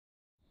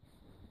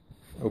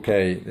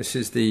Okay, this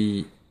is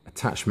the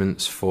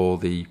attachments for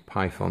the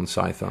Python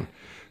Syphon.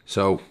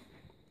 So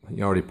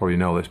you already probably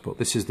know this, but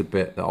this is the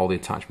bit that all the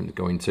attachments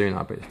go into, and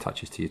that bit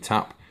attaches to your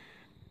tap.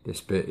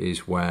 This bit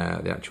is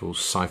where the actual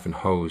siphon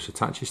hose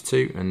attaches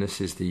to, and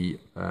this is the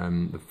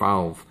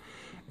valve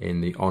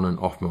in the on and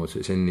off mode. So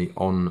it's in the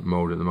on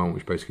mode at the moment,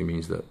 which basically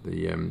means that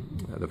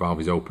the valve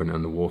is open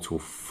and the water will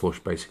flush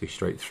basically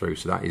straight through.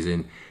 So that is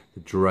in the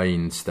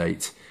drain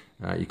state.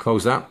 You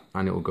close that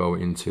and it will go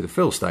into the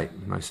fill state.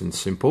 Nice and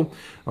simple.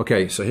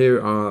 Okay, so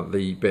here are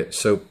the bits.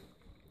 So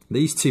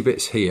these two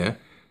bits here,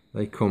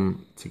 they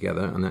come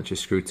together and actually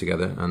screw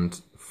together and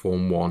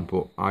form one,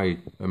 but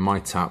in my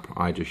tap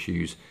I just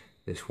use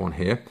this one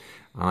here.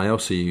 I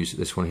also use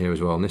this one here as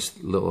well, and this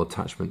little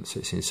attachment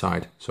sits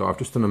inside. So I've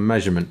just done a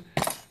measurement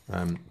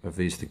of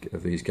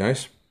these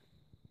guys.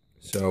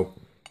 So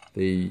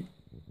the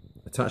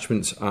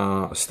attachments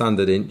are a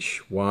standard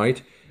inch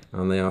wide,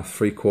 and they are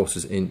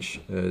 3/4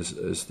 inch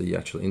as the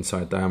actual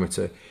inside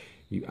diameter.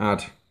 You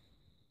add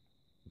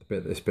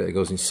this bit that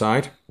goes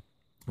inside,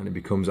 and it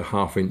becomes a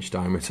 1/2 inch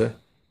diameter.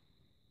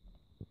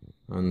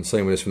 And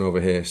same with this one over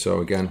here.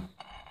 So again,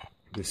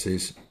 this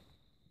is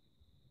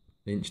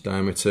inch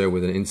diameter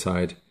with an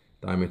inside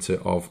diameter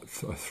of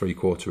a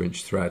 3/4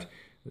 inch thread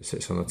that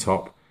sits on the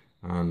top,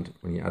 and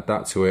when you add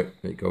that to it,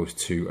 it goes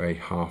to a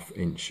 1/2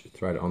 inch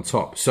thread on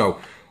top. So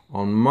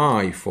on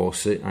my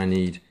Forcett, I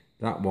need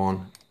that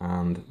one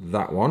and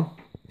that one,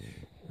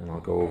 and I'll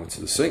go over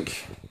to the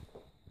sink.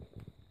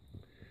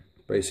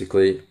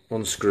 Basically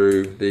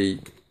unscrew the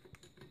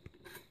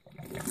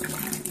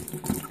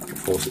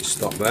Forcett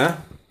stop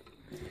there,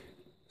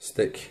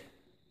 stick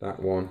that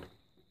one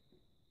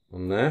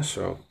on there,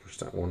 so I'll push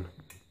that one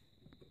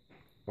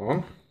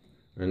on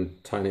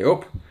and tighten it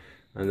up,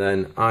 and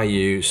then I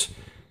use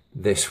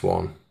this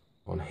one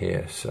on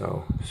here,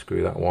 so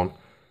screw that one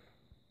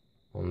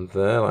on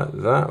there like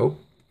that. Oh,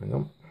 hang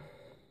on,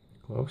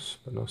 close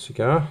but no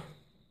cigar,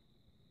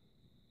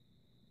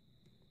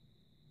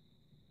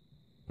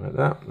 like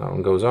that. That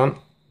one goes on,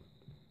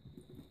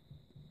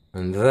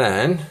 and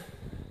then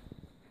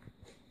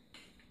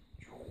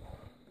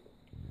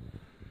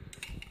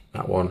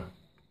that one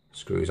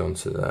screws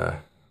onto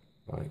there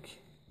like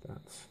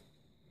that,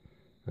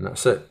 and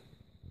that's it.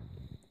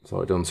 That's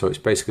all done. So it's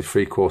basically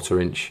 3/4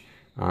 inch,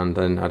 and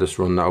then I just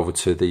run that over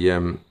to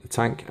the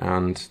tank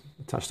and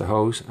attach the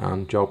hose,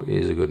 and job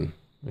is a good one.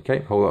 Okay,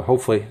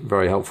 hopefully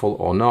very helpful,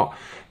 or not.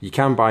 You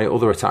can buy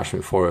other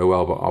attachment for it as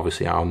well, but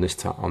obviously on this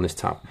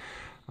tap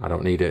I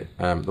don't need it.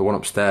 The one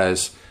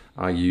upstairs,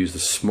 I use the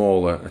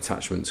smaller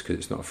attachments because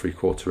it's not a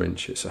 3/4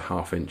 inch, it's a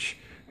 1/2 inch.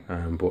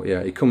 But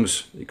yeah, it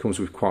comes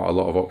with quite a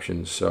lot of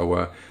options.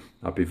 So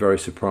I'd be very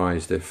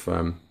surprised if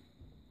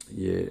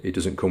it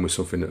doesn't come with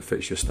something that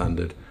fits your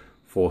standard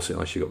Forcett,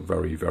 unless you've got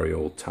very, very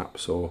old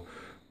taps or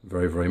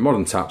very, very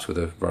modern taps with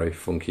a very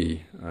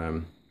funky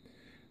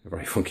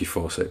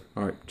Forcett.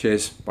 All right,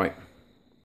 cheers, bye.